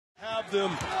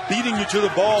them beating you to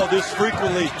the ball this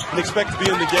frequently and expect to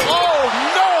be in the game. Oh,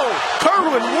 no!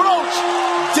 Kerwin Roach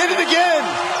did it again!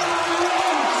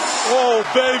 Oh,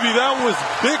 baby, that was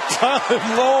big time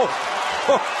low.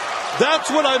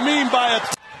 That's what I mean by a...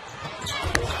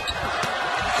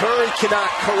 Curry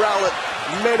cannot corral it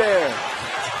midair.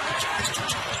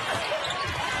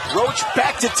 Roach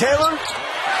back to Taylor.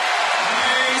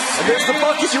 And there's the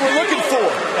bucket you were looking for.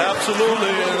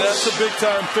 Absolutely, and that's a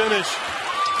big-time finish.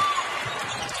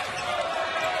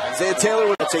 Isaiah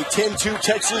Taylor, that's a 10-2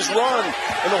 Texas run.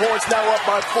 And the Horns now up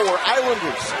by 4.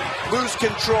 Islanders lose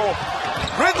control.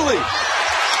 Ridley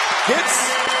hits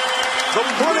the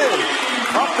put-in.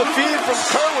 Up the feed from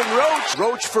Kerwin Roach.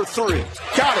 Roach for 3.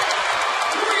 Got it.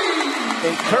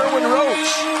 And Kerwin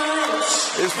Roach,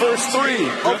 his first 3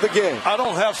 of the game. I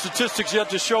don't have statistics yet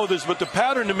to show this, but the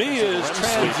pattern to me is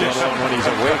transition. When he's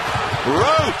awake.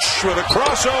 Roach with a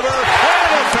crossover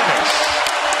and a finish.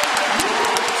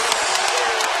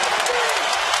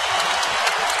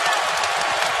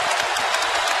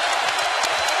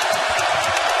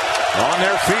 On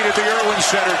their feet at the Erwin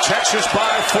Center, Texas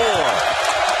by 4.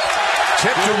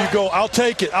 There you go. I'll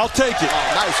take it. I'll take it.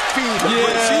 Oh, nice feed.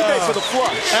 Yeah. For the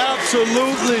flush.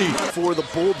 Absolutely. For the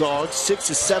Bulldogs,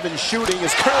 6 of 7 shooting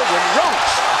is Kerwin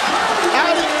Roach.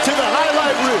 Added to the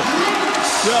highlight reel.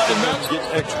 Yeah, and that's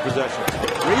getting extra possession.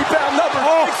 Rebound number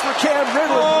 6 for Cam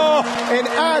Ridley. And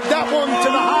add that one to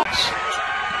the Hawks.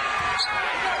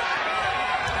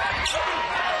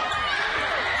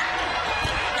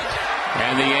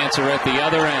 And the answer at the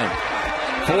other end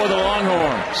for the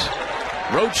Longhorns.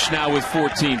 Roach now with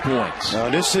 14 points. Now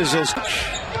this is as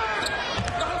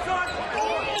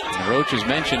Roach, as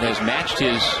mentioned, has matched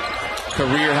his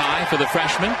career high for the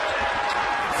freshman.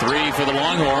 3 for the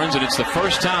Longhorns, and it's the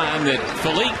first time that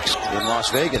Felix in Las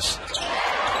Vegas.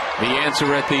 The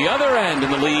answer at the other end,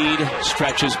 and the lead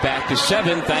stretches back to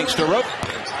 7 thanks to Roach.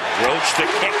 Roach to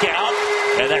kick out,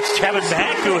 and that's Kevin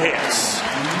Mack who hits.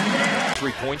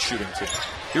 3-point shooting team.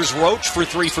 Here's Roach for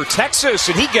 3 for Texas,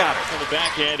 and he got it. On the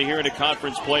back end here in a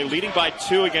conference play, leading by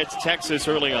 2 against Texas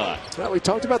early on. Well, we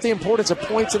talked about the importance of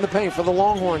points in the paint for the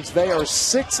Longhorns. They are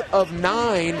 6 of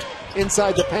 9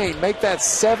 inside the paint. Make that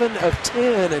 7 of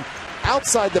 10, and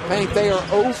outside the paint, they are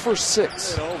 0 for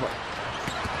 6.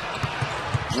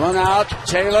 Run out,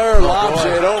 Taylor lobs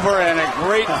it over, and a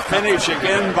great finish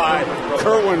again by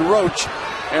Kerwin Roach.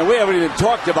 And we haven't even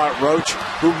talked about Roach,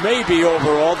 who may be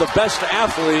overall the best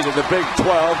athlete in the Big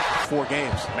 12. 4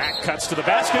 games. Mack cuts to the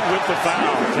basket with the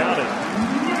foul. Counted.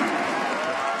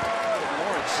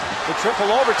 The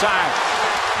triple overtime.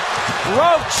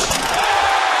 Roach.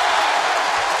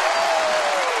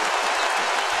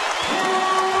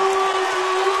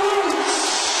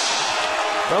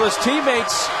 Well, his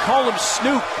teammates call him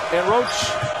Snoop, and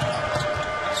Roach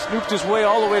snooped his way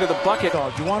all the way to the bucket.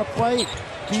 You want to play?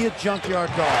 Be a junkyard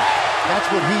dog. That's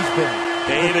what he's been.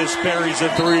 Davis buries a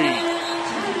 3.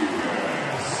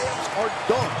 Hard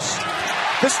dunks.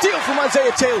 The steal from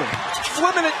Isaiah Taylor.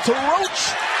 Flipping it to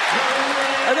Roach.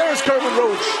 And there's Kerwin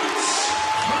Roach.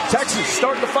 Texas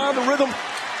starting to find the rhythm.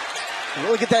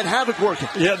 Really get that havoc working.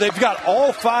 Yeah, they've got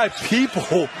all 5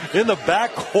 people in the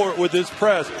backcourt with this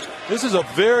press. This is a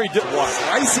very...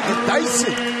 Slicing and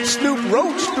dicing. Snoop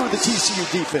Roach through the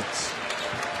TCU defense.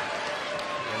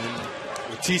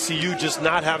 TCU just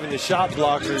not having the shot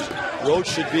blockers, Roach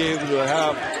should be able to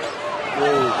have.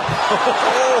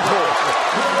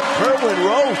 Kerwin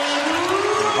Roach.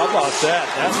 How about that?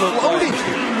 That's floating.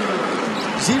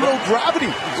 Zero gravity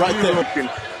right there.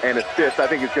 And assist, I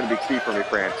think it's going to be key for me,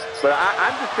 Fran. But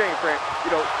I'm just saying, Fran,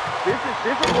 you know, this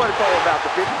is what it's all about,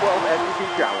 the Big 12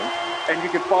 SEC Challenge. And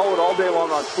you can follow it all day long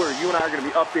on Twitter. You and I are going to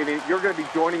be updating. You're going to be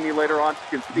joining me later on.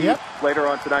 You can see later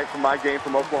on tonight from my game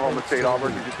from Oklahoma State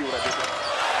Auburn. Did you see what I did there?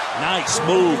 Nice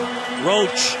move.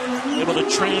 Roach able to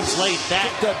translate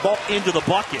that ball into the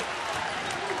bucket.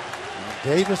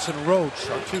 Davis and Roach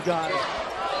are 2 guys.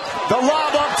 The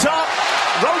lob up top.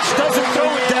 Roach doesn't throw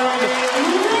it down,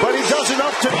 but he does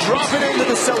enough to drop it into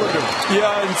the cylinder.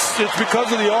 Yeah, it's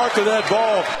because of the arc of that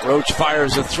ball. Roach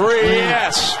fires a 3.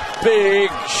 Yes, big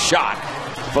shot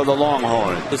for the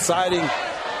Longhorns. Deciding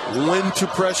when to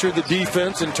pressure the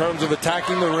defense in terms of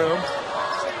attacking the rim.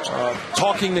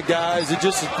 Talking to guys, it's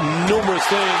just numerous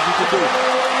things you can do.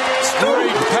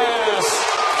 Straight pass.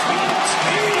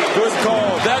 Good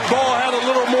call. That ball had a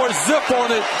little more zip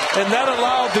on it, and that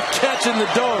allowed the catch in the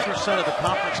dunk. % of the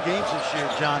conference games this year,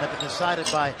 John, have been decided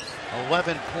by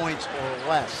 11 points or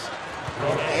less.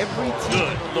 Every team.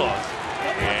 Good look.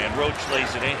 And Roach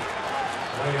lays it in.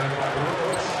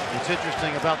 It's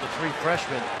interesting about the 3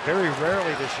 freshmen. Very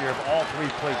rarely this year have all 3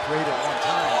 played great at one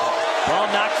time. Ball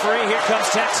knocked free. Here comes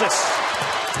Texas.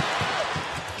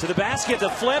 To the basket, the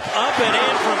flip, up and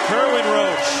in from Kerwin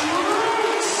Roach.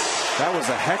 That was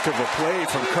a heck of a play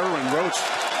from Kerwin Roach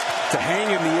to hang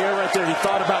in the air right there. He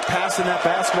thought about passing that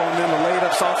basketball and then to lay it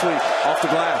up softly off the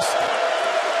glass.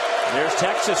 There's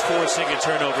Texas forcing a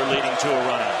turnover, leading to a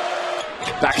run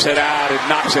out. Backs it out and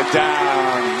knocks it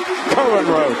down. Kerwin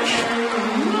Roach.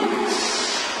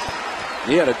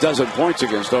 He had 12 points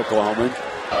against Oklahoma.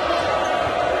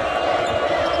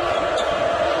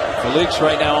 Felix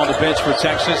right now on the bench for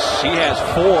Texas. He has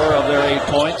 4 of their 8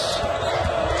 points.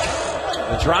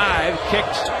 The drive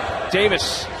kicked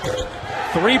Davis.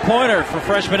 3-pointer for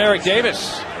freshman Eric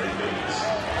Davis.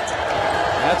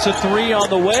 That's a 3 on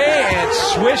the way, and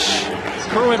swish,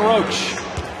 Kerwin Roach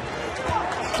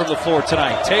from the floor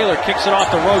tonight. Taylor kicks it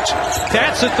off to Roach.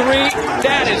 That's a 3.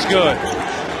 That is good.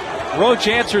 Roach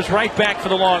answers right back for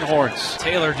the Longhorns.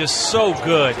 Taylor just so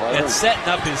good at setting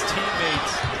up his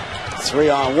teammates.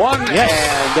 3-on-1, yes.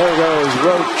 And there goes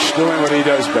Roach doing what he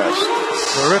does best.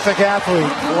 Terrific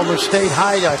athlete, former state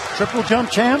high triple jump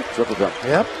champ. Triple jump.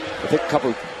 Yep. I think a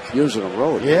couple years in a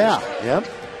row. Yeah, yep.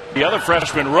 The other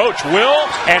freshman, Roach, will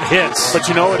and hits. But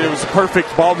you know what? It was a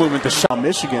perfect ball movement. The shot.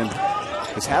 Michigan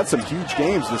has had some huge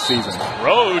games this season.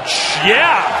 Roach,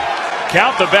 yeah.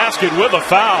 Count the basket with a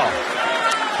foul.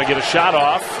 To get a shot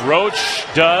off. Roach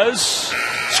does.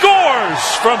 Scores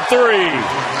from 3.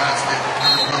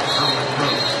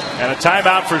 And a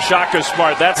timeout for Shaka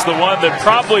Smart. That's the one that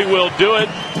probably will do it.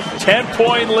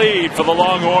 10-point lead for the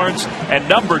Longhorns, and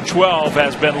number 12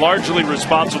 has been largely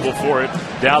responsible for it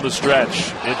down the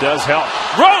stretch. It does help.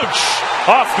 Roach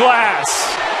off glass.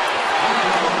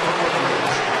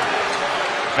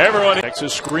 Everyone,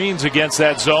 Texas screens against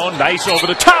that zone. Nice over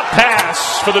the top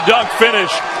pass for the dunk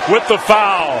finish with the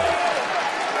foul.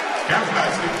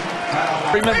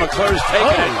 Freeman McClure's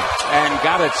taken it and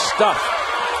got it stuffed.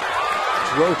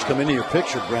 Roach come into your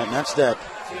picture, Brent. And that's that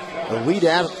elite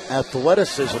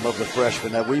athleticism of the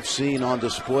freshman that we've seen on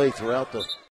display throughout the